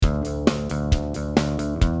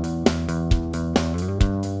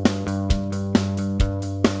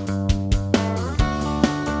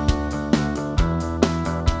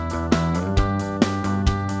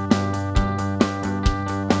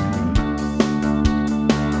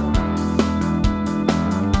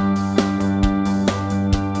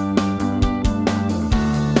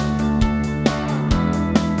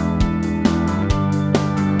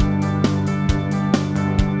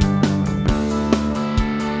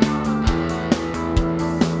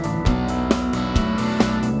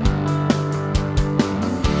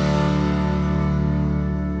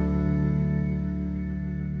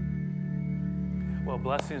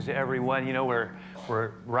Blessings to everyone. You know,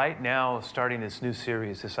 we're right now starting this new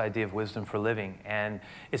series, this idea of wisdom for living, and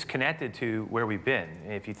it's connected to where we've been.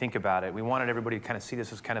 If you think about it, we wanted everybody to kind of see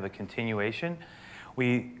this as kind of a continuation.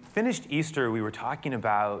 We finished Easter, we were talking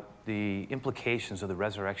about the implications of the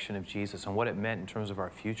resurrection of Jesus and what it meant in terms of our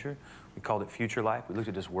future. We called it future life. We looked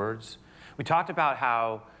at his words. We talked about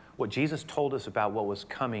how what Jesus told us about what was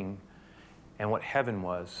coming and what heaven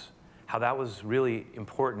was, how that was really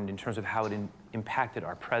important in terms of how it impacted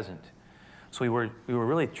our present. So we were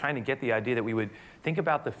really trying to get the idea that we would think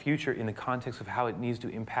about the future in the context of how it needs to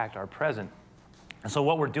impact our present. And so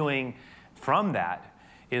what we're doing from that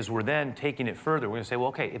is we're then taking it further. We're going to say, well,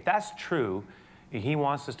 okay, if that's true, he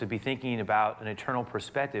wants us to be thinking about an eternal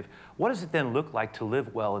perspective. What does it then look like to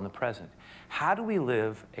live well in the present? How do we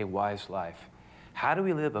live a wise life? How do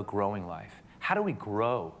we live a growing life? How do we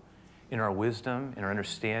grow in our wisdom, in our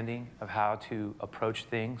understanding of how to approach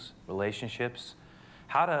things, relationships,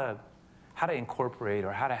 how to incorporate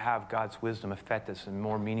or how to have God's wisdom affect us in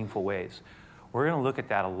more meaningful ways? We're going to look at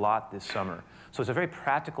that a lot this summer. So it's a very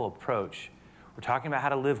practical approach. We're talking about how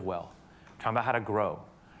to live well. We're talking about how to grow.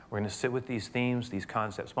 We're going to sit with these themes, these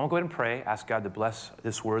concepts. But I'll go ahead and pray, ask God to bless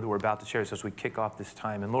this word that we're about to share as we kick off this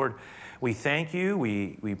time. And Lord, we thank you.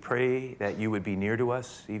 We pray that you would be near to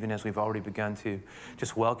us, even as we've already begun to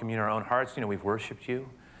just welcome you in our own hearts. You know, we've worshiped you.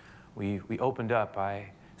 We opened up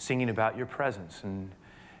by singing about your presence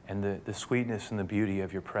and the sweetness and the beauty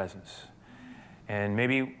of your presence. And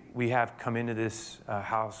maybe we have come into this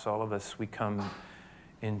house, all of us, we come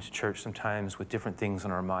into church sometimes with different things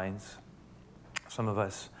in our minds. Some of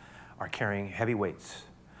us are carrying heavy weights.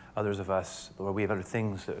 Others of us, Lord, we have other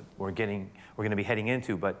things that we're going to be heading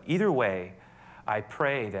into. But either way, I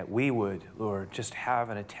pray that we would, Lord, just have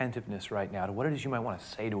an attentiveness right now to what it is you might want to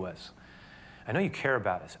say to us. I know you care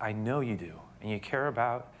about us. I know you do. And you care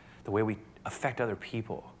about the way we affect other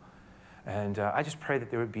people. And I just pray that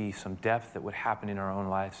there would be some depth that would happen in our own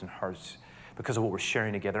lives and hearts because of what we're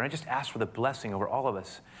sharing together. And I just ask for the blessing over all of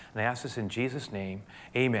us. And I ask this in Jesus' name.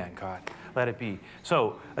 Amen, God. Let it be.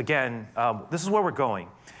 So, again, this is where we're going.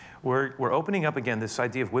 We're opening up, again, this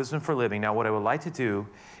idea of wisdom for living. Now, what I would like to do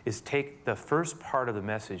is take the first part of the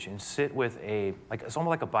message and sit with it's almost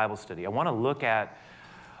like a Bible study. I want to look at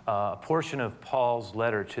a portion of Paul's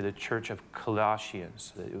letter to the church of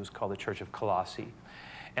Colossians. It was called the church of Colossae.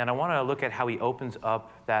 And I want to look at how he opens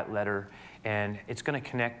up that letter, and it's going to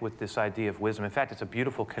connect with this idea of wisdom. In fact, it's a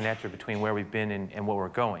beautiful connector between where we've been and where we're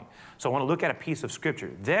going. So I want to look at a piece of Scripture.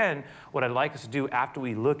 Then what I'd like us to do after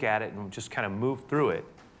we look at it and just kind of move through it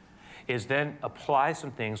is then apply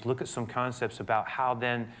some things, look at some concepts about how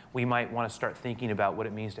then we might want to start thinking about what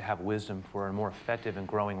it means to have wisdom for a more effective and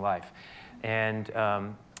growing life. And,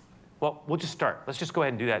 well, we'll just start. Let's just go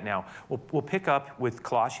ahead and do that now. We'll pick up with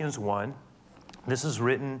Colossians 1. This is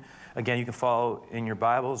written, again, you can follow in your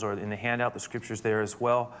Bibles or in the handout, the scriptures there as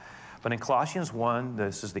well. But in Colossians 1,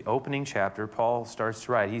 this is the opening chapter, Paul starts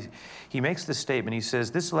to write. He makes this statement. He says,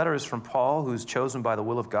 "This letter is from Paul, who's chosen by the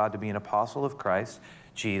will of God to be an apostle of Christ,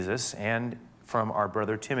 Jesus, and from our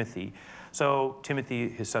brother Timothy." So Timothy,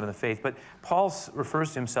 his son of the faith. But Paul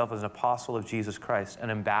refers to himself as an apostle of Jesus Christ, an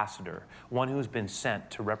ambassador, one who has been sent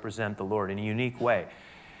to represent the Lord in a unique way.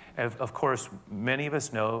 Of course, many of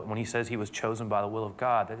us know when he says he was chosen by the will of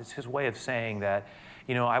God, that it's his way of saying that,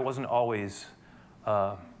 you know, I wasn't always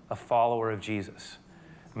a follower of Jesus.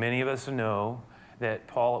 Many of us know that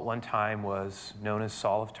Paul at one time was known as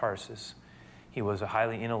Saul of Tarsus. He was a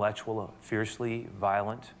highly intellectual, fiercely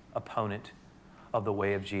violent opponent of the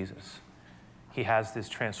way of Jesus. He has this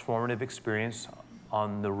transformative experience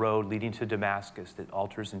on the road leading to Damascus that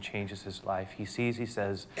alters and changes his life. He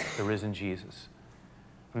says, the risen Jesus.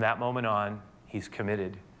 From that moment on, he's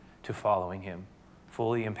committed to following him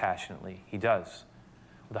fully and passionately. He does,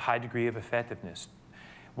 with a high degree of effectiveness.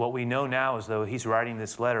 What we know now is, though, he's writing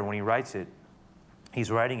this letter. When he writes it, he's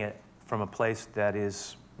writing it from a place that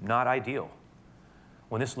is not ideal.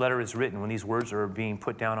 When this letter is written, when these words are being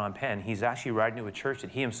put down on pen, he's actually writing to a church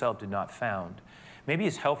that he himself did not found. Maybe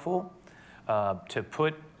it's helpful to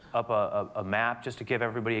put up a map just to give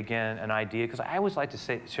everybody, again, an idea, because I always like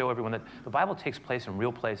to show everyone that the Bible takes place in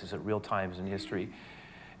real places at real times in history.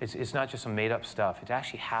 It's not just some made-up stuff. It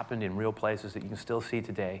actually happened in real places that you can still see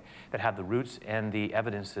today that have the roots and the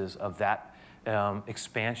evidences of that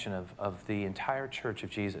expansion of the entire church of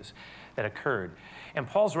Jesus that occurred. And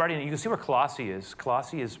Paul's writing, you can see where Colossae is.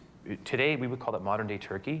 Colossae is, today we would call it modern-day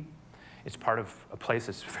Turkey. It's part of a place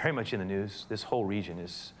that's very much in the news. This whole region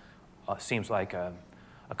seems like a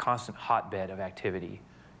constant hotbed of activity.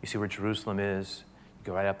 You see where Jerusalem is.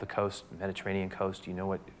 Go right up the coast, Mediterranean coast, you know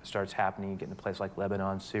what starts happening. You get in a place like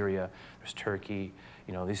Lebanon, Syria, there's Turkey,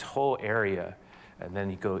 this whole area. And then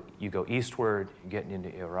you go eastward, you're getting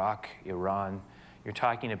into Iraq, Iran. You're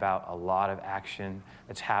talking about a lot of action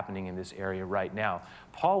that's happening in this area right now.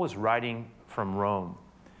 Paul was writing from Rome.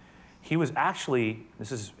 He was actually,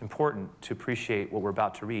 this is important to appreciate what we're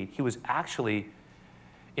about to read, he was actually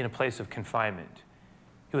in a place of confinement.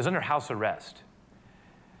 He was under house arrest.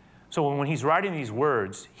 So when he's writing these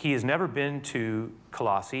words, he has never been to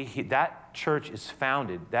Colossae. That church is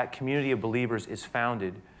founded, that community of believers is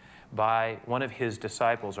founded by one of his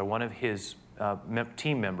disciples or one of his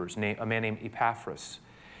team members, a man named Epaphras.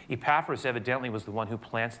 Epaphras evidently was the one who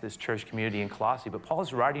plants this church community in Colossae, but Paul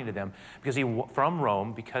is writing to them from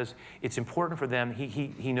Rome because it's important for them.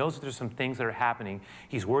 He knows that there's some things that are happening.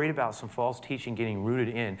 He's worried about some false teaching getting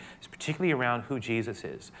rooted in, particularly around who Jesus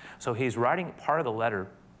is. So he's writing part of the letter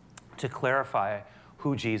to clarify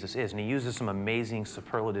who Jesus is. And he uses some amazing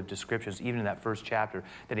superlative descriptions, even in that first chapter,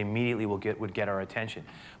 that immediately would get our attention.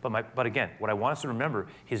 But again, what I want us to remember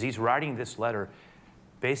is he's writing this letter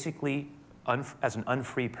basically as an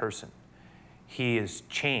unfree person. He is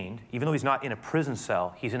chained, even though he's not in a prison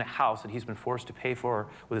cell, he's in a house that he's been forced to pay for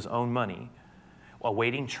with his own money,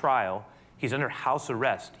 awaiting trial. He's under house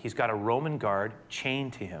arrest. He's got a Roman guard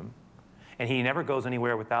chained to him, and he never goes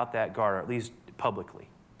anywhere without that guard, or at least publicly.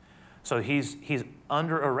 So he's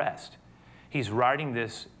under arrest. He's writing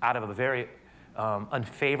this out of a very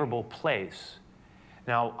unfavorable place.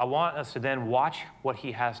 Now, I want us to then watch what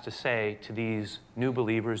he has to say to these new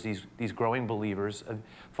believers, these growing believers,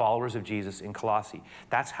 followers of Jesus in Colossae.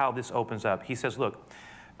 That's how this opens up. He says, look,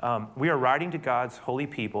 we are writing to God's holy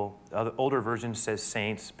people. The older version says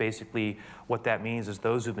saints. Basically, what that means is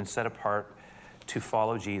those who've been set apart to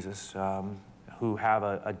follow Jesus, who have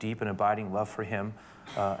a deep and abiding love for him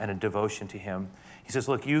and a devotion to him. He says,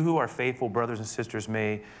 look, you who are faithful brothers and sisters,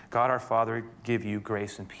 may God our Father give you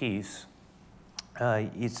grace and peace.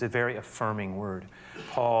 It's a very affirming word.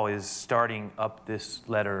 Paul is starting up this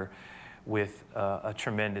letter with a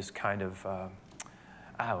tremendous kind of,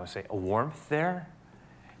 I would say, a warmth there.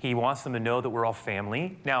 He wants them to know that we're all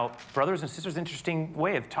family. Now, brothers and sisters, interesting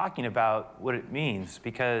way of talking about what it means,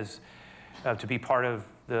 because to be part of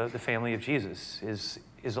the family of Jesus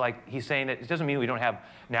is like, he's saying that it doesn't mean we don't have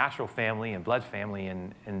natural family and blood family,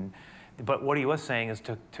 but what he was saying is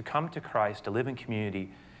to come to Christ, to live in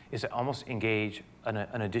community, is to almost engage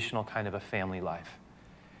an additional kind of a family life.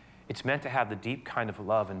 It's meant to have the deep kind of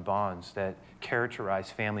love and bonds that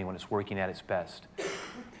characterize family when it's working at its best.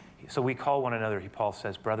 So we call one another, Paul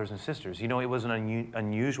says, brothers and sisters. It was an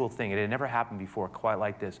unusual thing. It had never happened before quite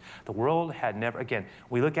like this. The world had never, again,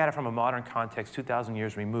 we look at it from a modern context, 2,000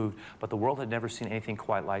 years removed, but the world had never seen anything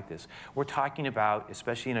quite like this. We're talking about,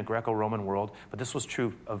 especially in a Greco-Roman world, but this was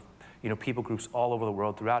true of people groups all over the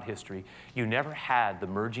world throughout history. You never had the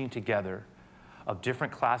merging together of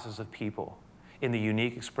different classes of people in the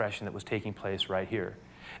unique expression that was taking place right here.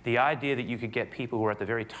 The idea that you could get people who were at the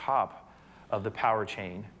very top of the power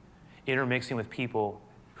chain intermixing with people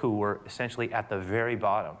who were essentially at the very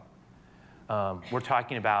bottom. We're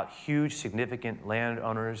talking about huge, significant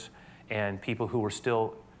landowners and people who were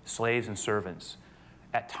still slaves and servants,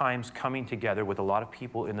 at times coming together with a lot of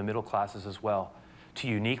people in the middle classes as well, to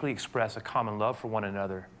uniquely express a common love for one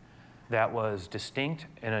another that was distinct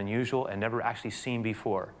and unusual and never actually seen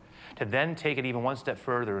before. To then take it even one step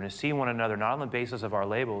further and to see one another not on the basis of our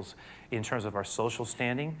labels in terms of our social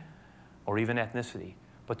standing or even ethnicity,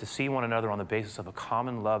 but to see one another on the basis of a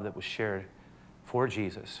common love that was shared for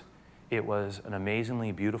Jesus. It was an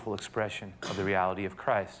amazingly beautiful expression of the reality of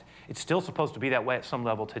Christ. It's still supposed to be that way at some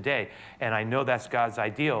level today, and I know that's God's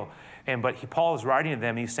ideal. But Paul is writing to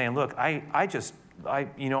them, and he's saying, look,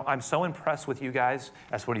 I'm so impressed with you guys.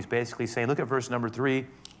 That's what he's basically saying. Look at verse number 3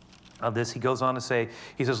 of this. He goes on to say,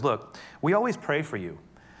 he says, look, we always pray for you.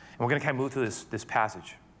 And we're going to kind of move through this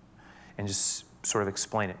passage and just sort of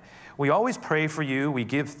explain it. We always pray for you. We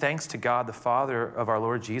give thanks to God, the Father of our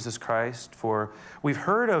Lord Jesus Christ, for we've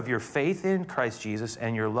heard of your faith in Christ Jesus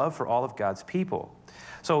and your love for all of God's people.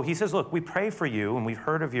 So he says, look, we pray for you, and we've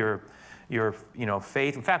heard of your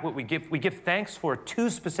faith. In fact, what we give thanks for two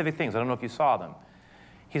specific things. I don't know if you saw them.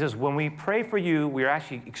 He says, when we pray for you, we are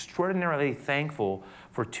actually extraordinarily thankful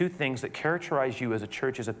for two things that characterize you as a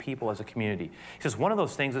church, as a people, as a community. He says, one of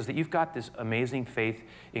those things is that you've got this amazing faith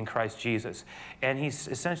in Christ Jesus. And he's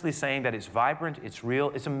essentially saying that it's vibrant, it's real,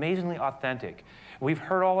 it's amazingly authentic. We've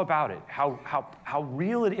heard all about it, how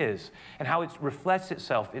real it is, and how it reflects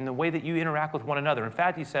itself in the way that you interact with one another. In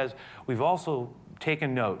fact, he says, we've also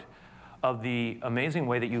taken note of the amazing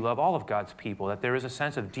way that you love all of God's people, that there is a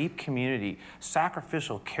sense of deep community,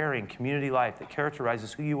 sacrificial, caring community life that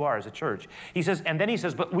characterizes who you are as a church. He says, and then he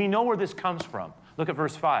says, but we know where this comes from. Look at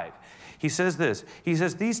verse 5. He says this. He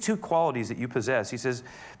says, these two qualities that you possess, he says,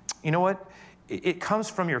 you know what? It comes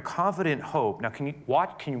from your confident hope. Now,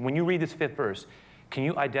 when you read this 5th verse, can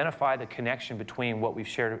you identify the connection between what we've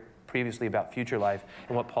shared previously about future life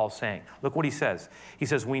and what Paul's saying? Look what he says. He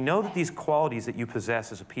says, we know that these qualities that you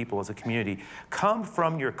possess as a people, as a community, come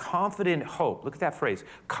from your confident hope. Look at that phrase,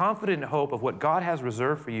 confident hope of what God has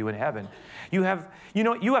reserved for you in heaven. You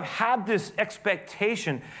have had this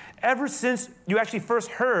expectation ever since you actually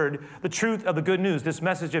first heard the truth of the good news, this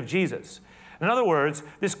message of Jesus. In other words,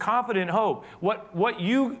 this confident hope,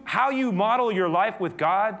 how you model your life with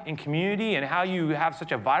God in community and how you have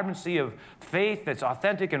such a vibrancy of faith that's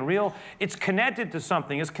authentic and real, it's connected to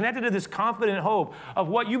something. It's connected to this confident hope of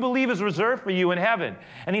what you believe is reserved for you in heaven.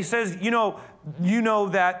 And he says, you know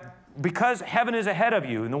that because heaven is ahead of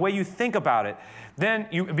you and the way you think about it, then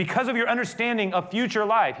because of your understanding of future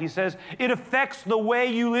life, he says, it affects the way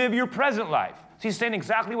you live your present life. So he's saying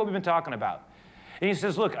exactly what we've been talking about. And he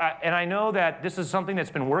says, look, I know that this is something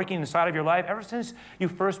that's been working inside of your life ever since you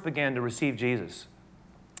first began to receive Jesus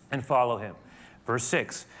and follow him. Verse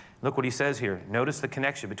 6, look what he says here. Notice the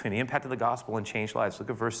connection between the impact of the gospel and changed lives.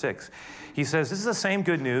 Look at verse 6. He says, this is the same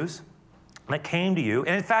good news that came to you.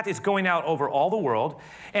 And in fact, it's going out over all the world.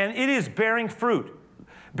 And it is bearing fruit.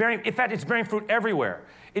 In fact, it's bearing fruit everywhere.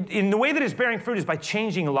 In the way that it's bearing fruit is by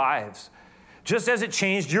changing lives. Just as it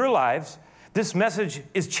changed your lives, this message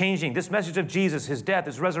is changing. This message of Jesus, his death,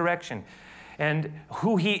 his resurrection, and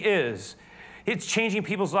who he is. It's changing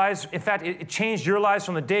people's lives. In fact, it changed your lives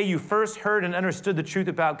from the day you first heard and understood the truth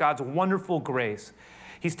about God's wonderful grace.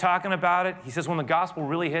 He's talking about it. He says when the gospel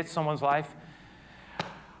really hits someone's life,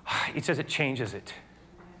 he says it changes it.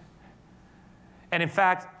 And in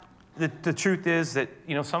fact, the truth is that,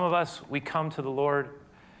 some of us, we come to the Lord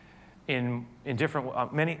in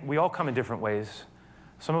different, we all come in different ways.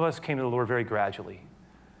 Some of us came to the Lord very gradually,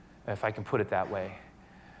 if I can put it that way.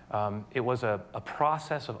 It was a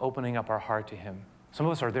process of opening up our heart to him. Some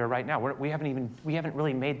of us are there right now. We haven't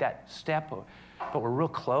really made that step, but we're real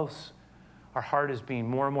close. Our heart is being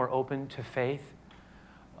more and more open to faith.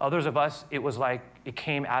 Others of us, it was like it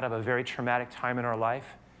came out of a very traumatic time in our life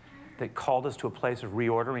that called us to a place of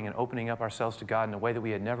reordering and opening up ourselves to God in a way that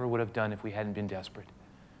we never would have done if we hadn't been desperate.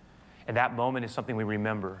 And that moment is something we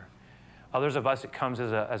remember. Others of us, it comes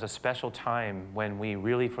as a special time when we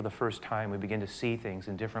really, for the first time, we begin to see things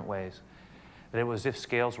in different ways. That it was as if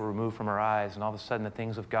scales were removed from our eyes, and all of a sudden the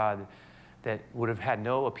things of God that would have had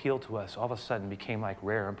no appeal to us, all of a sudden became like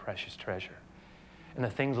rare and precious treasure. And the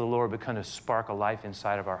things of the Lord began to spark a life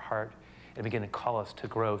inside of our heart and begin to call us to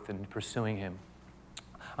growth and pursuing him.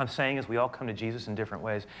 I'm saying is we all come to Jesus in different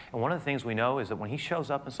ways. And one of the things we know is that when he shows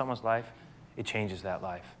up in someone's life, it changes that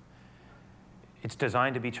life. It's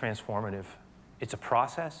designed to be transformative. It's a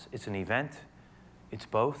process. It's an event. It's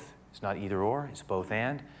both. It's not either or. It's both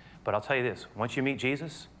and. But I'll tell you this. Once you meet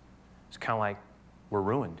Jesus, it's kind of like we're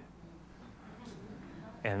ruined.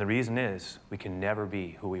 And the reason is we can never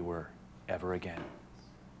be who we were ever again.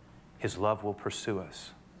 His love will pursue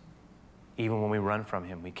us. Even when we run from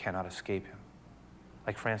him, we cannot escape him.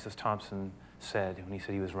 Like Francis Thompson said when he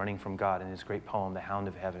said he was running from God in his great poem, The Hound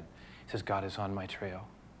of Heaven. He says, God is on my trail,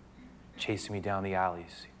 chasing me down the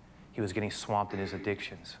alleys. He was getting swamped in his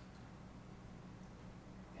addictions.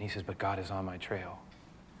 And he says, but God is on my trail.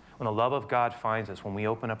 When the love of God finds us, when we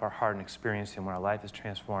open up our heart and experience him, when our life is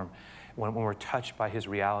transformed, when we're touched by his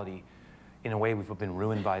reality, in a way we've been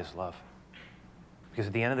ruined by his love. Because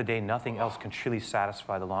at the end of the day, nothing else can truly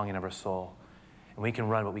satisfy the longing of our soul. And we can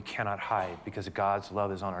run, but we cannot hide because God's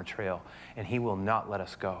love is on our trail. And he will not let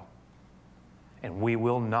us go. And we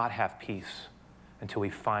will not have peace until we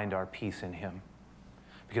find our peace in him.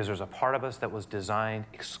 Because there's a part of us that was designed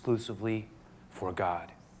exclusively for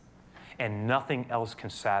God. And nothing else can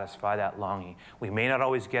satisfy that longing. We may not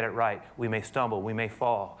always get it right. We may stumble. We may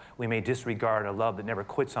fall. We may disregard a love that never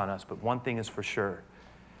quits on us. But one thing is for sure.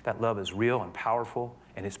 That love is real and powerful,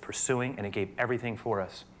 and it's pursuing, and it gave everything for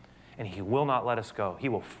us. And he will not let us go. He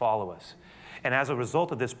will follow us. And as a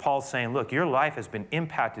result of this, Paul's saying, look, your life has been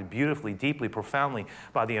impacted beautifully, deeply, profoundly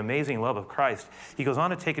by the amazing love of Christ. He goes on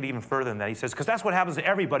to take it even further than that. He says, because that's what happens to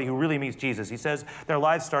everybody who really meets Jesus. He says their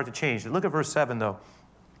lives start to change. Look at verse 7, though.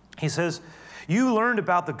 He says, you learned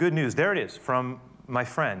about the good news. There it is, from my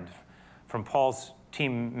friend, from Paul's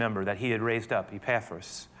team member that he had raised up,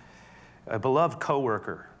 Epaphras, a beloved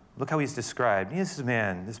co-worker. Look how he's described.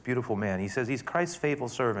 This beautiful man. He says he's Christ's faithful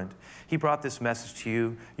servant. He brought this message to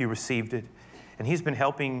you. You received it. And he's been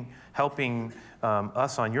helping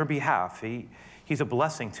us on your behalf. He's a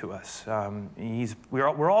blessing to us. He's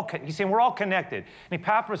saying we're all connected. And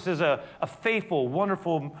Epaphras is a faithful,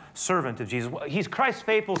 wonderful servant of Jesus. He's Christ's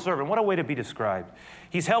faithful servant. What a way to be described.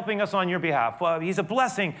 He's helping us on your behalf. Well, he's a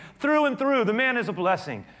blessing through and through. The man is a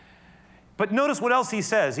blessing. But notice what else he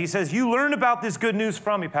says. He says, you learned about this good news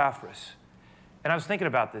from Epaphras. And I was thinking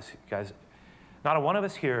about this, guys. Not a one of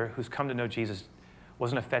us here who's come to know Jesus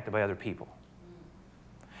wasn't affected by other people.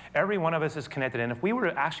 Every one of us is connected. And if we were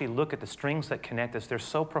to actually look at the strings that connect us, they're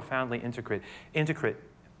so profoundly intricate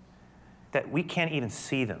that we can't even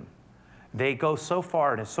see them. They go so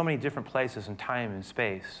far and in so many different places in time and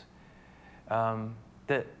space.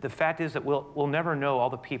 The fact is that we'll never know all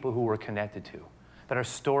the people who we're connected to, that our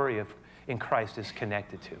story in Christ is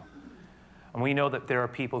connected to. And we know that there are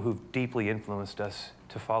people who've deeply influenced us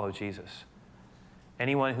to follow Jesus.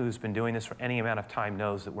 Anyone who's been doing this for any amount of time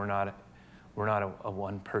knows that we're not a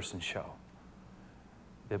one-person show.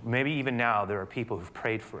 That maybe even now there are people who've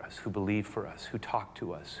prayed for us, who believed for us, who talked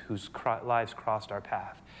to us, whose lives crossed our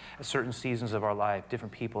path. At certain seasons of our life,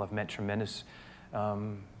 different people have meant tremendous, not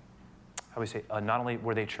only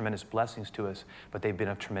were they tremendous blessings to us, but they've been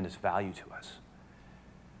of tremendous value to us.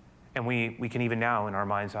 And we can even now, in our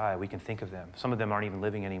mind's eye, we can think of them. Some of them aren't even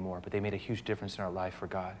living anymore, but they made a huge difference in our life for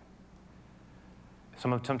God.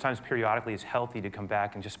 Sometimes periodically it's healthy to come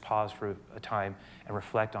back and just pause for a time and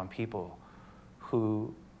reflect on people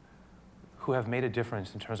who have made a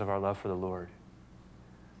difference in terms of our love for the Lord,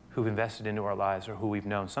 who've invested into our lives or who we've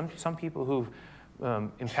known. Some people who've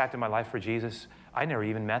impacted my life for Jesus, I never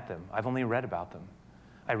even met them. I've only read about them.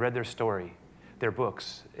 I read their story, their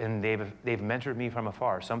books, and they've mentored me from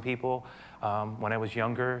afar. Some people, when I was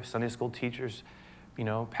younger, Sunday school teachers,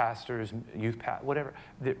 pastors, youth, whatever,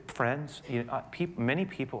 friends, many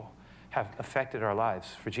people have affected our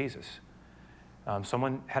lives for Jesus.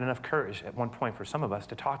 Someone had enough courage at one point for some of us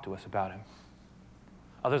to talk to us about him.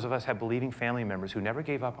 Others of us have believing family members who never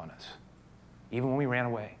gave up on us. Even when we ran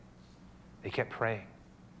away, they kept praying,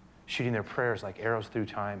 shooting their prayers like arrows through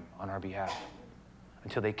time on our behalf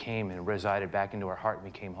until they came and resided back into our heart and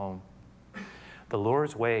we came home. The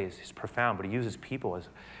Lord's ways is profound, but he uses people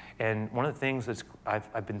and one of the things that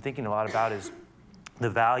I've been thinking a lot about is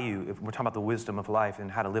the value, if we're talking about the wisdom of life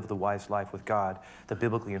and how to live the wise life with God, the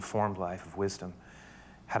biblically informed life of wisdom,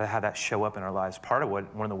 how to have that show up in our lives. Part of one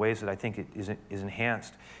of the ways that I think it is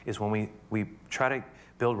enhanced is when we try to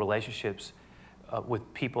build relationships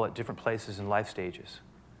with people at different places in life stages.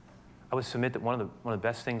 I would submit that one of the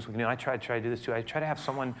best things we can do, and I try to do this too, I try to have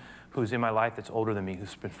someone who's in my life that's older than me,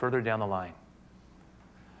 who's been further down the line.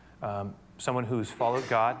 Someone who's followed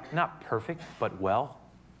God, not perfect, but well.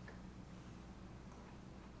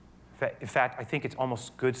 In fact, I think it's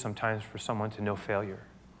almost good sometimes for someone to know failure.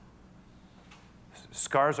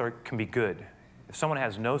 Scars can be good. If someone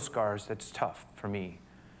has no scars, that's tough for me,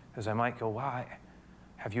 because I might go, why?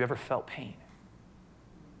 Have you ever felt pain?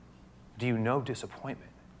 Do you know disappointment?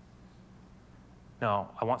 No,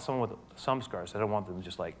 I want someone with some scars. I don't want them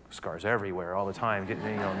just like scars everywhere all the time,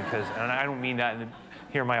 because, and I don't mean that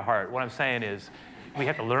hear my heart. What I'm saying is we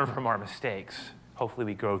have to learn from our mistakes. Hopefully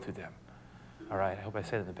we grow through them. All right, I hope I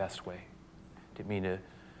said it in the best way. Didn't mean to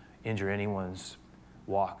injure anyone's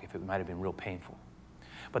walk if it might have been real painful.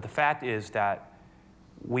 But the fact is that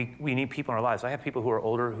we need people in our lives. I have people who are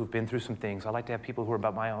older who've been through some things. I like to have people who are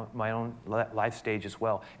about my own life stage as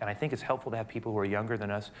well. And I think it's helpful to have people who are younger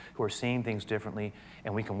than us, who are seeing things differently,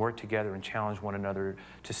 and we can work together and challenge one another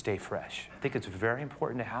to stay fresh. I think it's very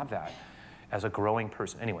important to have that as a growing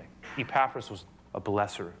person. Anyway, Epaphras was a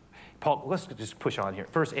blesser. Paul, let's just push on here.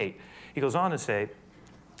 Verse 8, he goes on to say,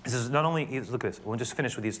 he says, look at this. We'll just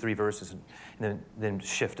finish with these 3 verses and then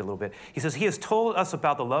shift a little bit. He says, he has told us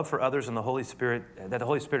about the love for others and the Holy Spirit, that the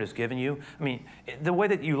Holy Spirit has given you. I mean, the way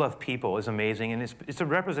that you love people is amazing, and it's a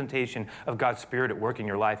representation of God's Spirit at work in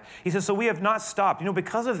your life. He says, so we have not stopped.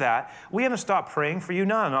 Because of that, we haven't stopped praying for you.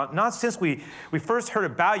 Not since we first heard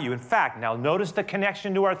about you. In fact, now notice the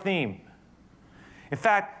connection to our theme. In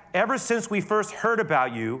fact, ever since we first heard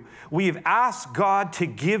about you, we have asked God to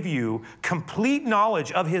give you complete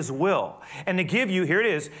knowledge of his will and to give you, here it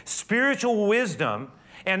is, spiritual wisdom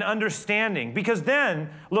and understanding. Because then,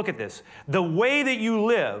 look at this, the way that you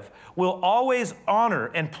live will always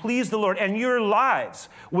honor and please the Lord, and your lives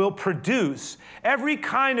will produce every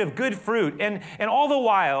kind of good fruit. And all the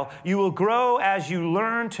while, you will grow as you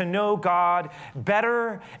learn to know God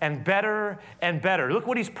better and better and better. Look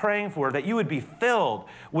what he's praying for, that you would be filled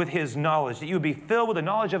with his knowledge, that you would be filled with the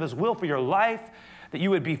knowledge of his will for your life, that you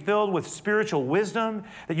would be filled with spiritual wisdom,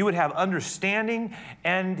 that you would have understanding.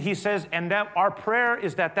 And he says, and that our prayer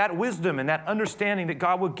is that that wisdom and that understanding that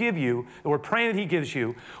God will give you, that we're praying that he gives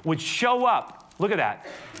you, would show up, look at that,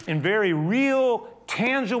 in very real,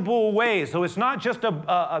 tangible ways. So it's not just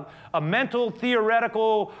a mental,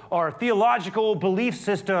 theoretical, or theological belief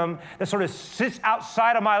system that sort of sits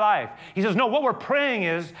outside of my life. He says, no, what we're praying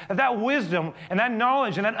is that that wisdom and that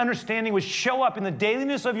knowledge and that understanding would show up in the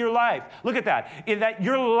dailiness of your life. Look at that. That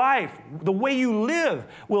your life, the way you live,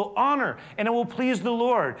 will honor and it will please the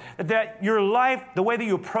Lord. That your life, the way that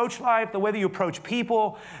you approach life, the way that you approach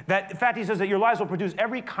people, that in fact, he says that your lives will produce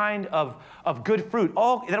every kind of good fruit.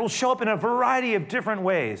 All that will show up in a variety of different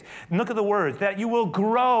ways. And look at the words, that you will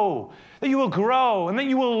grow, and that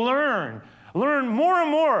you will learn more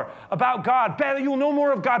and more about God, better. You will know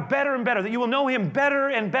more of God better and better, that you will know him better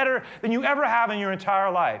and better than you ever have in your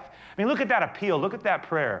entire life. I mean, look at that appeal, look at that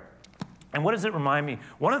prayer. And what does it remind me?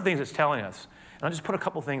 One of the things it's telling us, and I'll just put a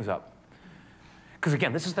couple things up, because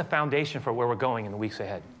again, this is the foundation for where we're going in the weeks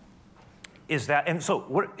ahead, is that, and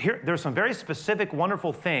so there's some very specific,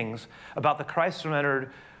 wonderful things about the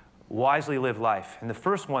Christ-centered, wisely lived life. And the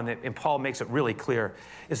first one, and Paul makes it really clear,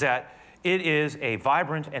 is that it is a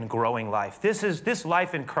vibrant and growing life. This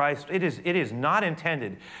life in Christ, it is not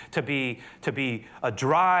intended to be a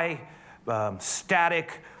dry,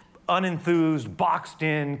 static, unenthused, boxed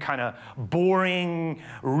in, kind of boring,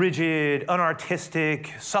 rigid,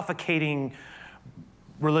 unartistic, suffocating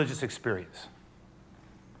religious experience.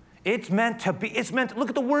 It's meant to look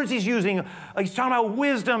at the words he's using. He's talking about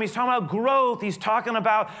wisdom. He's talking about growth. He's talking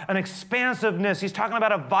about an expansiveness. He's talking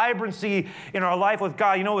about a vibrancy in our life with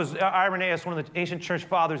God. You know, it was Irenaeus, one of the ancient church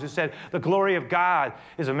fathers, who said, the glory of God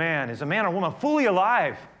is a man or woman fully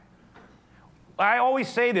alive. I always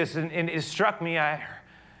say this, and it struck me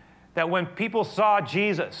that when people saw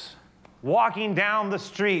Jesus walking down the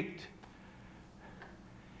street,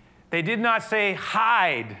 they did not say,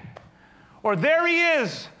 hide, or there he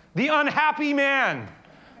is, the unhappy man.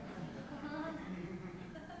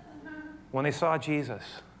 When they saw Jesus,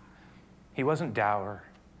 he wasn't dour.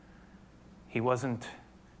 He wasn't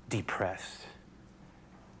depressed.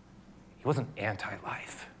 He wasn't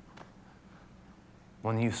anti-life.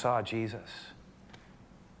 When you saw Jesus,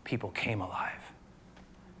 people came alive.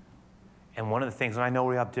 And one of the things, and I know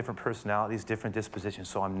we have different personalities, different dispositions,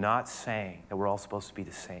 so I'm not saying that we're all supposed to be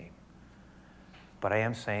the same. But I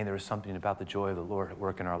am saying there is something about the joy of the Lord at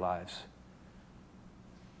work in our lives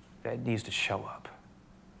that needs to show up.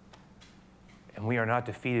 And we are not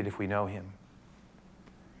defeated if we know him.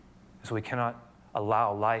 So we cannot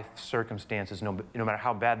allow life circumstances, no matter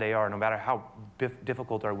how bad they are, no matter how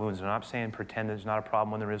difficult our wounds. And I'm not saying pretend there's not a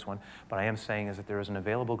problem when there is one, but I am saying is that there is an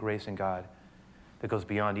available grace in God that goes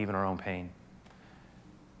beyond even our own pain.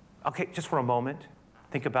 Okay, just for a moment,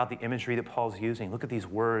 think about the imagery that Paul's using. Look at these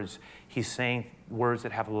words. He's saying words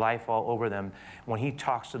that have life all over them. When he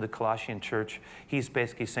talks to the Colossian church, he's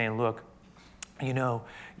basically saying, look, you know,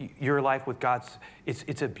 your life with God's,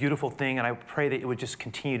 it's a beautiful thing, and I pray that it would just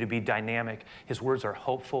continue to be dynamic. His words are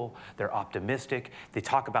hopeful, they're optimistic. They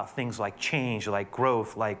talk about things like change, like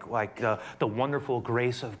growth, like the wonderful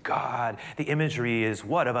grace of God. The imagery is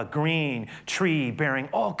what? Of a green tree bearing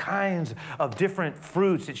all kinds of different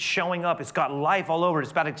fruits. It's showing up. It's got life all over it.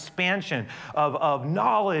 It's about expansion of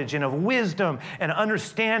knowledge and of wisdom and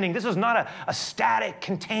understanding. This is not a static,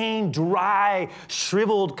 contained, dry,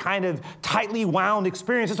 shriveled, kind of tightly wound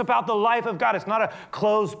experience. It's about the life of God. It's not a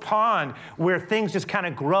closed pond where things just kind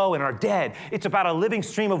of grow and are dead. It's about a living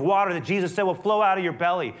stream of water that Jesus said will flow out of your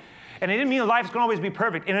belly. And it didn't mean life's going to always be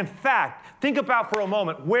perfect. And in fact, think about for a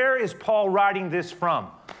moment, where is Paul writing this from?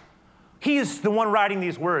 He is the one writing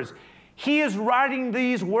these words. He is writing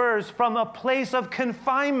these words from a place of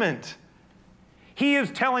confinement. He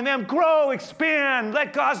is telling them, grow, expand,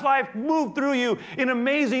 let God's life move through you in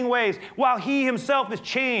amazing ways, while he himself is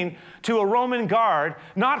chained to a Roman guard,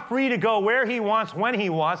 not free to go where he wants, when he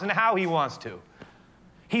wants, and how he wants to.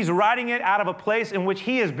 He's writing it out of a place in which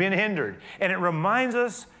he has been hindered. And it reminds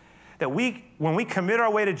us that when we commit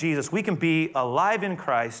our way to Jesus, we can be alive in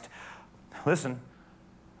Christ, listen,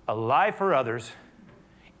 alive for others,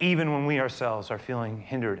 even when we ourselves are feeling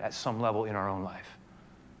hindered at some level in our own life.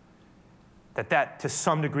 That to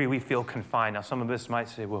some degree we feel confined. Now some of us might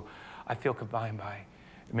say, well, I feel confined by,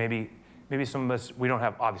 maybe some of us, we don't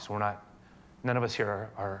have, obviously none of us here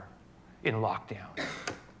are in lockdown.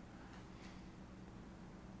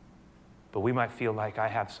 But we might feel like I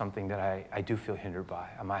have something that I do feel hindered by.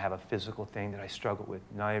 I might have a physical thing that I struggle with.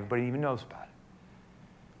 Not everybody even knows about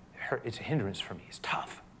it. It's a hindrance for me. It's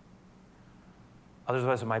tough. Others of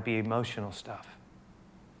us, it might be emotional stuff.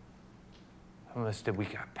 Some of us,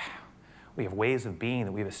 we have ways of being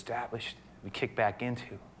that we've established, we kick back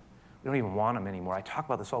into. We don't even want them anymore. I talk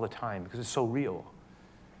about this all the time because it's so real.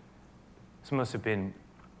 Some of us have been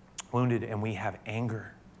wounded and we have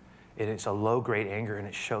anger. It's a low-grade anger and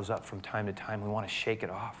it shows up from time to time. We want to shake it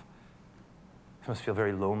off. Some of us feel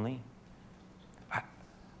very lonely.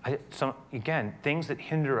 Again, things that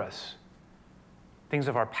hinder us, things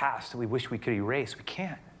of our past that we wish we could erase, we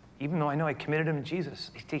can't. Even though I know I committed them to Jesus,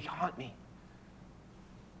 they haunt me.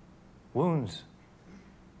 Wounds.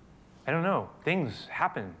 I don't know. Things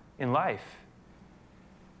happen in life.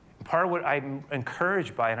 Part of what I'm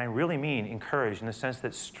encouraged by, and I really mean encouraged in the sense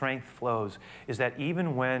that strength flows, is that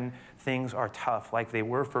even when things are tough, like they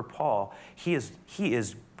were for Paul, he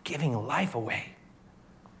is giving life away.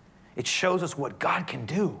 It shows us what God can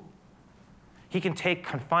do. He can take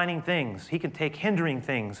confining things. He can take hindering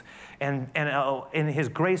things. And His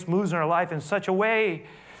grace moves in our life in such a way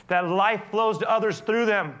that life flows to others through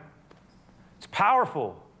them. It's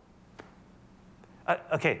powerful.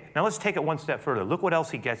 Okay, now let's take it one step further. Look what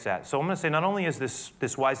else he gets at. So I'm going to say not only is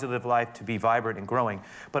this wisely lived life to be vibrant and growing,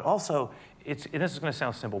 but also, and this is going to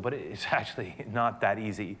sound simple, but it's actually not that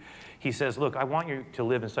easy. He says, look, I want you to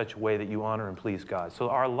live in such a way that you honor and please God. So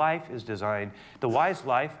our life is designed, the wise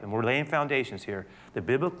life, and we're laying foundations here, the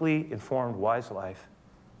biblically informed wise life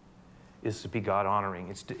is to be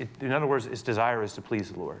God-honoring. In other words, its desire is to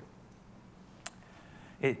please the Lord.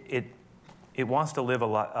 It wants to live a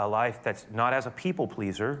life that's not as a people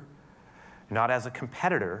pleaser, not as a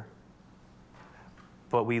competitor,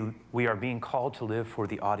 but we are being called to live for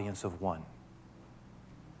the audience of one.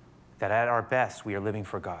 That at our best, we are living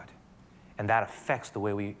for God. And that affects the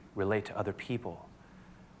way we relate to other people.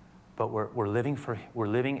 But we're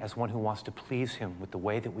living as one who wants to please Him with the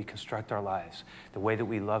way that we construct our lives, the way that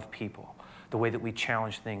we love people, the way that we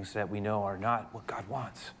challenge things that we know are not what God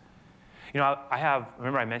wants. You know,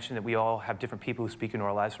 remember I mentioned that we all have different people who speak into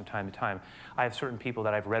our lives from time to time. I have certain people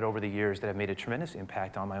that I've read over the years that have made a tremendous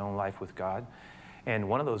impact on my own life with God. And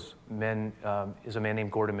one of those men is a man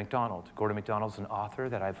named Gordon MacDonald. Gordon MacDonald's an author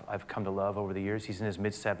that I've come to love over the years. He's in his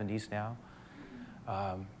mid-70s now.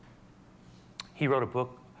 He wrote a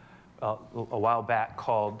book a while back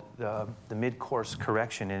called The Mid-Course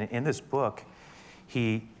Correction. And in this book,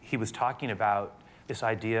 he was talking about this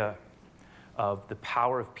idea of the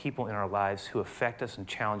power of people in our lives who affect us and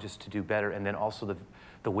challenge us to do better, and then also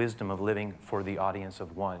the wisdom of living for the audience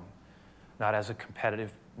of one. Not as a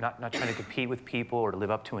competitive, not trying to compete with people or to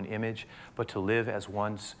live up to an image, but to live as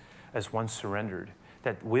one surrendered.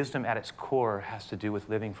 That wisdom at its core has to do with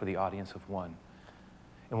living for the audience of one.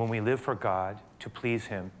 And when we live for God, to please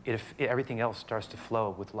Him, everything else starts to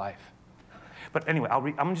flow with life. But anyway,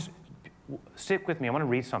 I'm just stick with me. I want to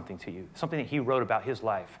read something to you, something that he wrote about his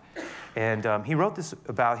life. And he wrote this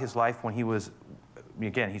about his life when he was,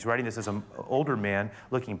 again, he's writing this as an older man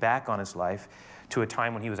looking back on his life to a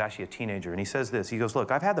time when he was actually a teenager. And he says this, he goes,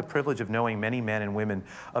 look, I've had the privilege of knowing many men and women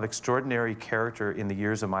of extraordinary character in the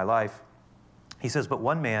years of my life. He says, but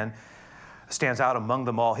one man stands out among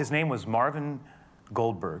them all. His name was Marvin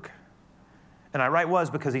Goldberg. And I write was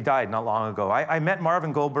because he died not long ago. I met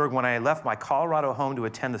Marvin Goldberg when I left my Colorado home to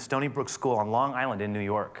attend the Stony Brook School on Long Island in New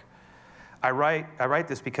York. I write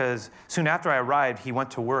this because soon after I arrived, he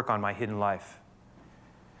went to work on my hidden life.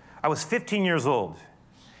 I was 15 years old.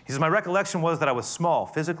 He says, my recollection was that I was small,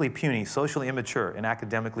 physically puny, socially immature, and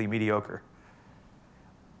academically mediocre.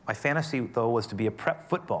 My fantasy, though, was to be a prep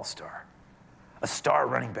football star, a star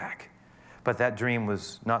running back. But that dream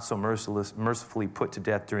was not so mercifully put to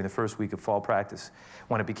death during the first week of fall practice,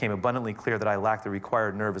 when it became abundantly clear that I lacked the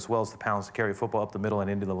required nerve as well as the pounds to carry a football up the middle and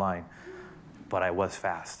into the line. But I was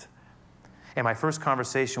fast. And my first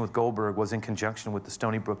conversation with Goldberg was in conjunction with the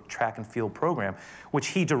Stony Brook track and field program, which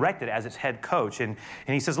he directed as its head coach. And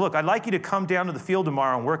he says, look, I'd like you to come down to the field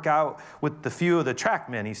tomorrow and work out with the few of the track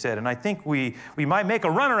men, he said, and I think we might make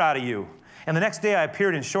a runner out of you. And the next day I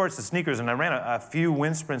appeared in shorts and sneakers and I ran a few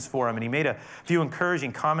wind sprints for him, and he made a few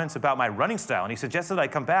encouraging comments about my running style, and he suggested I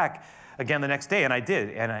come back again the next day, and I did,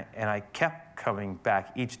 and I kept coming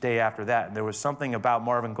back each day after that. And there was something about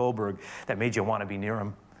Marvin Goldberg that made you want to be near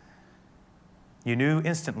him. You knew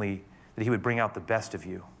instantly that he would bring out the best of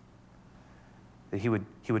you, that he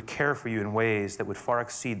would care for you in ways that would far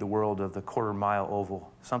exceed the world of the quarter-mile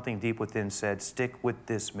oval. Something deep within said, stick with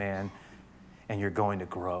this man and you're going to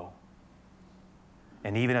grow.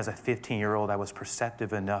 And even as a 15-year-old, I was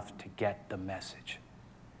perceptive enough to get the message.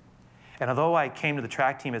 And although I came to the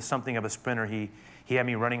track team as something of a sprinter, he had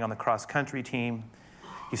me running on the cross-country team.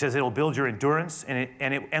 He says it'll build your endurance,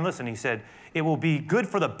 and listen, he said, it will be good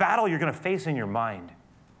for the battle you're going to face in your mind.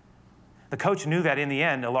 The coach knew that in the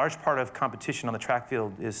end, a large part of competition on the track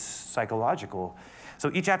field is psychological. So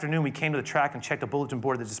each afternoon we came to the track and checked a bulletin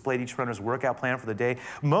board that displayed each runner's workout plan for the day.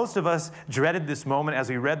 Most of us dreaded this moment as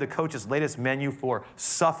we read the coach's latest menu for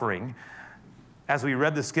suffering. As we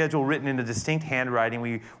read the schedule written in a distinct handwriting,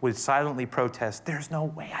 we would silently protest, "There's no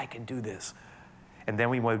way I can do this." And then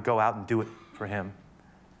we would go out and do it for him.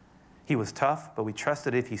 He was tough, but we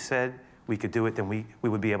trusted if he said we could do it, then we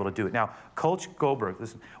would be able to do it. Now, Coach Goldberg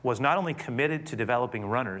was not only committed to developing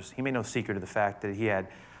runners, he made no secret of the fact that he had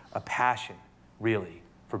a passion, really,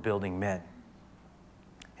 for building men.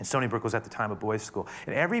 And Stony Brook was at the time a boys' school.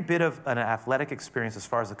 And every bit of an athletic experience, as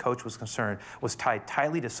far as the coach was concerned, was tied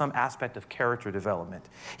tightly to some aspect of character development.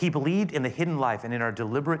 He believed in the hidden life and in our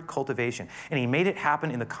deliberate cultivation, and he made it happen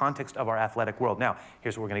in the context of our athletic world. Now,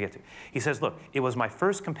 here's what we're going to get to. He says, look, it was my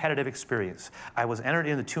first competitive experience. I was entered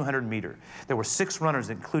in the 200 meter. There were 6 runners,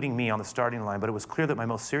 including me, on the starting line, but it was clear that my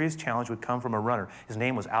most serious challenge would come from a runner. His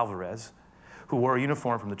name was Alvarez, who wore a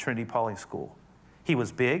uniform from the Trinity Pauling School. He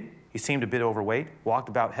was big. He seemed a bit overweight, walked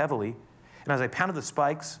about heavily, and as I pounded the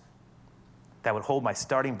spikes that would hold my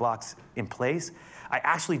starting blocks in place, I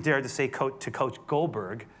actually dared to say to Coach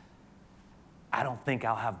Goldberg, "I don't think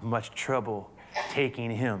I'll have much trouble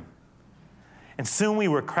taking him." And soon we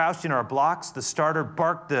were crouched in our blocks. The starter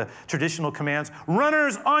barked the traditional commands,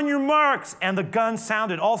 "Runners, on your marks!" And the gun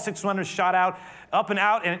sounded. All 6 runners shot out, up and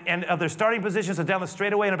out, and of their starting positions and down the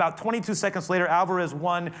straightaway. And about 22 seconds later, Alvarez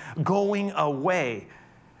won, going away.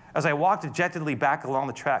 As I walked dejectedly back along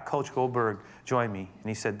the track, Coach Goldberg joined me, and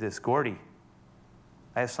he said this, "Gordy,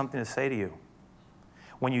 I have something to say to you.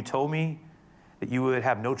 When you told me that you would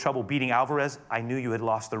have no trouble beating Alvarez, I knew you had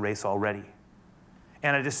lost the race already.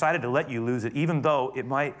 And I decided to let you lose it, even though it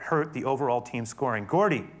might hurt the overall team scoring.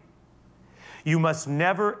 Gordy, you must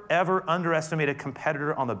never, ever underestimate a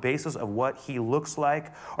competitor on the basis of what he looks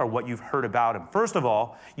like or what you've heard about him. First of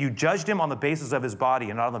all, you judged him on the basis of his body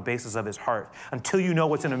and not on the basis of his heart. Until you know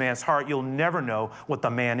what's in a man's heart, you'll never know what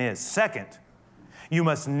the man is. Second, you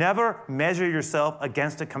must never measure yourself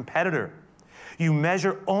against a competitor. You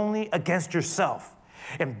measure only against yourself.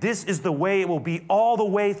 And this is the way it will be all the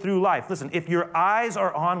way through life. Listen, if your eyes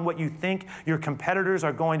are on what you think your competitors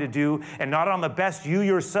are going to do and not on the best you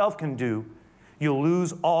yourself can do, you'll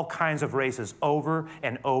lose all kinds of races over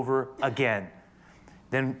and over again."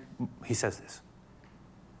 Then he says this,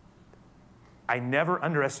 "I never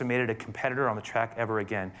underestimated a competitor on the track ever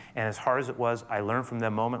again. And as hard as it was, I learned from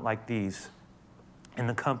them moments like these in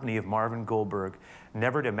the company of Marvin Goldberg,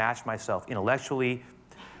 never to match myself intellectually,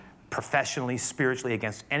 professionally, spiritually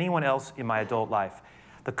against anyone else in my adult life."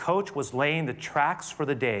 The coach was laying the tracks for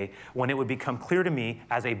the day when it would become clear to me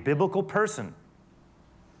as a biblical person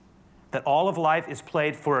that all of life is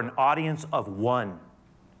played for an audience of one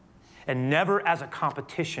and never as a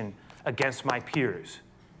competition against my peers.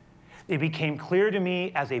 It became clear to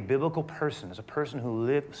me as a biblical person, as a person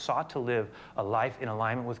who sought to live a life in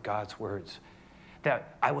alignment with God's words,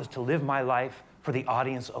 that I was to live my life for the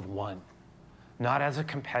audience of one, not as a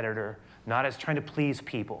competitor, not as trying to please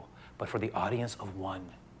people, but for the audience of one.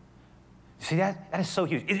 See that? That is so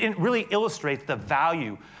huge. It really illustrates the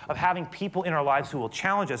value of having people in our lives who will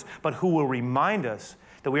challenge us, but who will remind us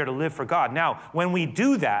that we are to live for God. Now, when we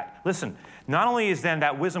do that, listen, not only is then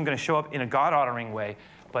that wisdom going to show up in a God-honoring way,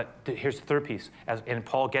 but here's the third piece, and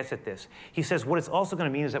Paul gets at this. He says what it's also going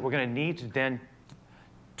to mean is that we're going to need to then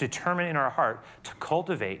determine in our heart to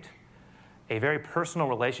cultivate a very personal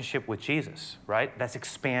relationship with Jesus, right? That's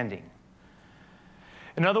expanding.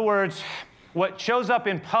 In other words, what shows up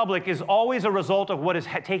in public is always a result of what is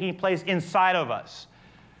taking place inside of us.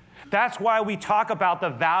 That's why we talk about the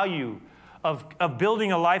value of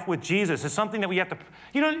building a life with Jesus. It's something that we have to,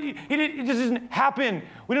 it just doesn't happen.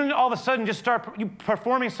 We don't all of a sudden just start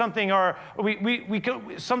performing something or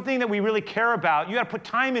something that we really care about. You got to put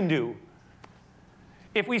time into.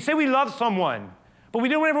 If we say we love someone, but we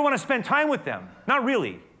don't ever want to spend time with them, not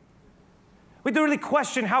really. We have to really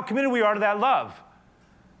question how committed we are to that love.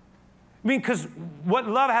 I mean, because what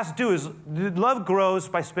love has to do is love grows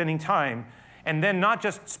by spending time, and then not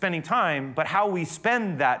just spending time, but how we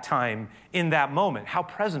spend that time in that moment. How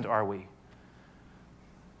present are we?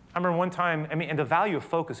 I remember one time, and the value of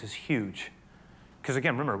focus is huge. Because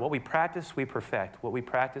again, remember, what we practice, we perfect. What we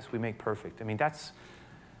practice, we make perfect.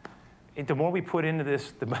 The more we put into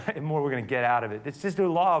this, the more we're going to get out of it. It's just the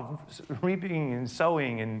law of reaping and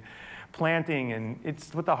sowing and planting, and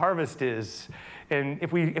it's what the harvest is. And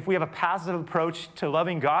if we have a passive approach to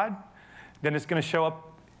loving God, then it's going to show up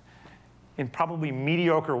in probably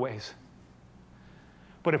mediocre ways.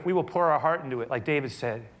 But if we will pour our heart into it, like David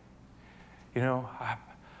said,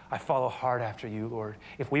 I follow hard after you, Lord.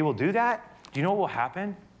 If we will do that, do you know what will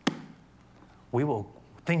happen?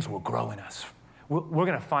 Things will grow in us. We're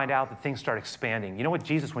going to find out that things start expanding. You know what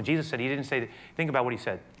when Jesus said, he didn't say, think about what he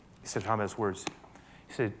said. He said, how about his words?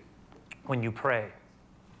 He said, when you pray,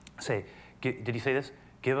 say, did he say this?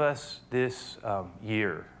 Give us this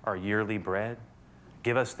year our yearly bread.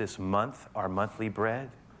 Give us this month our monthly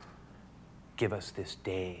bread. Give us this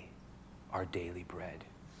day our daily bread.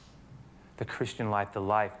 The Christian life,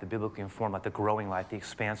 the biblically informed life, the growing life, the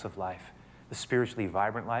expansive life, the spiritually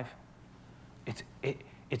vibrant life,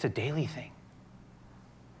 it's a daily thing.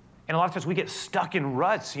 And a lot of times we get stuck in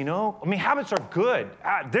ruts, you know? I mean, habits are good.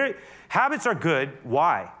 Habits are good.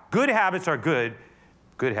 Why? Good habits are good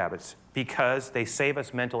habits, because they save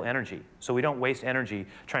us mental energy. So we don't waste energy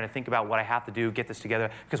trying to think about what I have to do, get this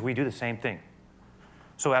together, because we do the same thing.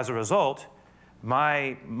 So as a result,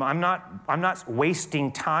 I'm not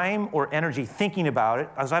wasting time or energy thinking about it,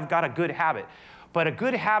 as I've got a good habit. But a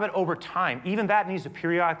good habit over time, even that needs to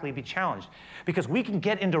periodically be challenged, because we can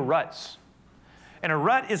get into ruts. And a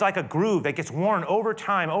rut is like a groove that gets worn over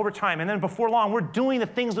time, and then before long, we're doing the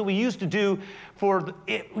things that we used to do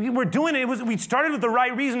we're doing it. We started with the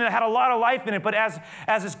right reason, it had a lot of life in it, but as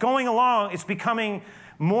it's going along, it's becoming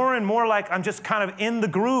more and more like I'm just kind of in the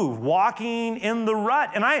groove, walking in the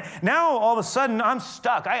rut. And now all of a sudden I'm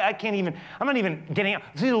stuck. I'm not even getting out.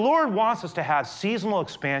 See, the Lord wants us to have seasonal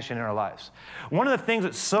expansion in our lives. One of the things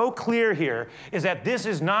that's so clear here is that this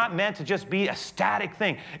is not meant to just be a static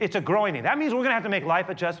thing. It's a growing thing. That means we're going to have to make life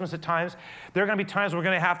adjustments at times. There are going to be times we're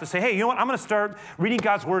going to have to say, hey, you know what? I'm going to start reading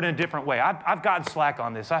God's word in a different way. I've gotten slack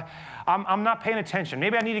on this. I'm not paying attention.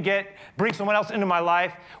 Maybe I need to bring someone else into my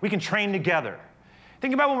life. We can train together.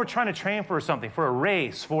 Think about when we're trying to train for something, for a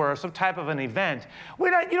race, for some type of an event. You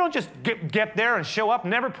don't just get there and show up,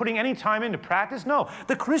 never putting any time into practice. No,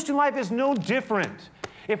 the Christian life is no different.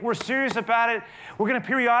 If we're serious about it, we're going to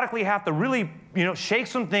periodically have to really, shake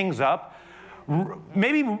some things up,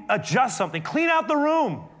 maybe adjust something, clean out the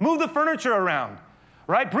room, move the furniture around,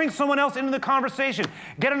 right? Bring someone else into the conversation,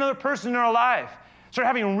 get another person in our life. Start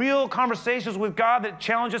having real conversations with God that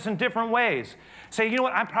challenge us in different ways. Say, you know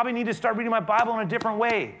what, I probably need to start reading my Bible in a different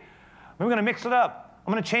way. I'm going to mix it up.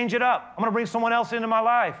 I'm going to change it up. I'm going to bring someone else into my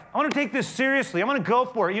life. I want to take this seriously. I'm going to go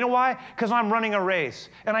for it. You know why? Because I'm running a race,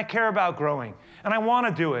 and I care about growing, and I want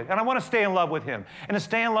to do it, and I want to stay in love with Him. And to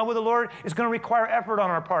stay in love with the Lord is going to require effort on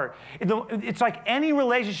our part. It's like any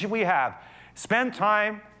relationship we have. Spend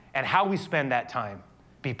time, and how we spend that time.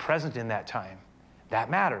 Be present in that time. That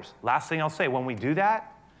matters. Last thing I'll say, when we do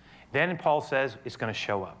that, then Paul says it's going to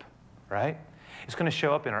show up, right? It's going to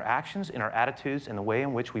show up in our actions, in our attitudes, in the way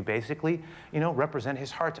in which we basically, represent His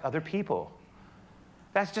heart to other people.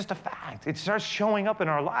 That's just a fact. It starts showing up in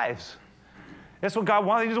our lives. That's what God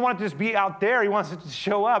wants. He doesn't want it to just be out there. He wants it to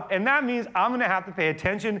show up. And that means I'm going to have to pay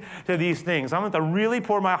attention to these things. I'm going to really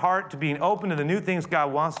pour my heart to being open to the new things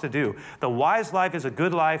God wants to do. The wise life is a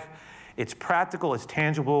good life. It's practical. It's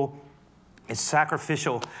tangible. It's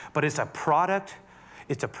sacrificial. But it's a product.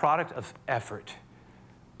 It's a product of effort.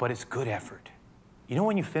 But it's good effort. You know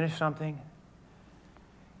when you finish something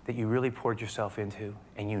that you really poured yourself into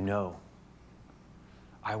and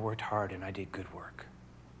I worked hard and I did good work.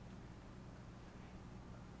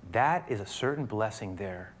 That is a certain blessing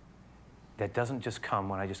there that doesn't just come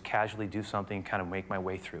when I just casually do something and kind of make my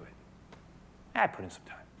way through it. I put in some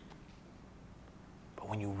time. But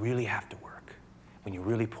when you really have to work, when you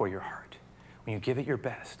really pour your heart, when you give it your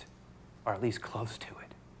best, or at least close to it,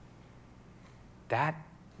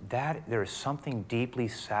 there is something deeply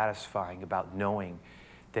satisfying about knowing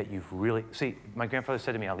that you've really... See, my grandfather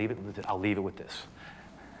said to me, I'll leave it with this.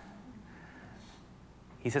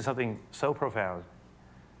 He said something so profound.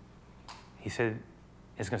 He said,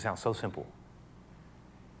 it's going to sound so simple.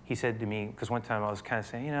 He said to me, because one time I was kind of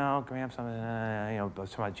saying, Gramps, I was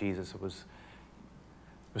talking about Jesus. There was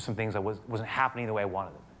some things that wasn't happening the way I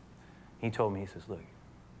wanted them. He told me, he says, look,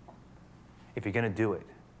 if you're going to do it,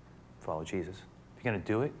 follow Jesus. If you're going to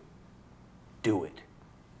do it, do it.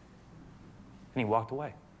 And he walked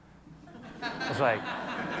away. I was like,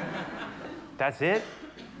 that's it?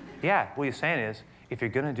 Yeah, what he's saying is, if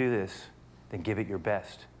you're going to do this, then give it your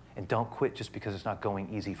best. And don't quit just because it's not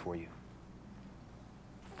going easy for you.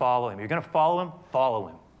 Follow Him. You're going to follow Him, follow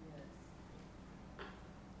Him.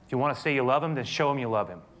 If you want to say you love Him, then show Him you love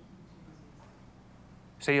Him.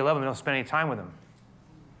 Say you love Him, don't spend any time with Him.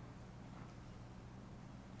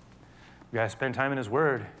 You got to spend time in His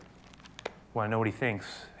Word. You want to know what He thinks.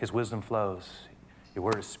 His wisdom flows. Your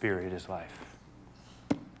Word is spirit, it is life.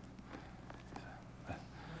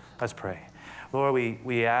 Let's pray. Lord,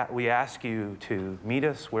 we ask You to meet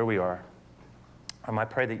us where we are. I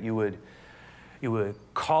pray that you would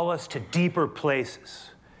call us to deeper places.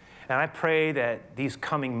 And I pray that these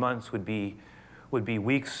coming months would be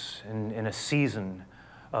weeks in a season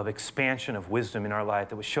of expansion of wisdom in our life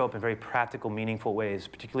that would show up in very practical, meaningful ways,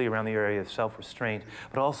 particularly around the area of self-restraint,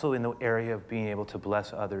 but also in the area of being able to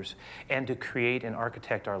bless others and to create and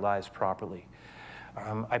architect our lives properly.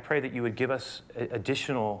 I pray that you would give us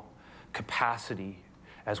additional capacity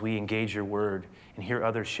as we engage your word and hear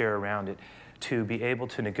others share around it, to be able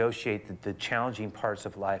to negotiate the challenging parts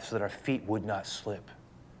of life so that our feet would not slip.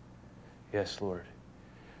 Yes, Lord.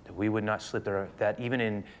 That we would not slip there, that even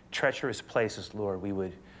in treacherous places, Lord, we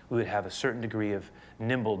would have a certain degree of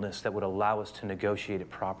nimbleness that would allow us to negotiate it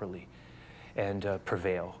properly and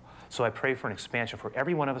prevail. So I pray for an expansion for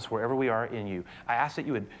every one of us, wherever we are in you. I ask that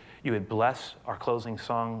you would bless our closing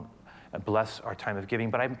song, bless our time of giving,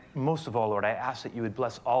 but most of all, Lord, I ask that you would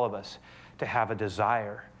bless all of us to have a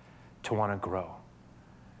desire to want to grow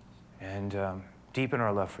and deepen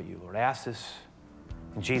our love for you, Lord. I ask this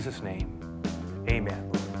in Jesus' name, amen.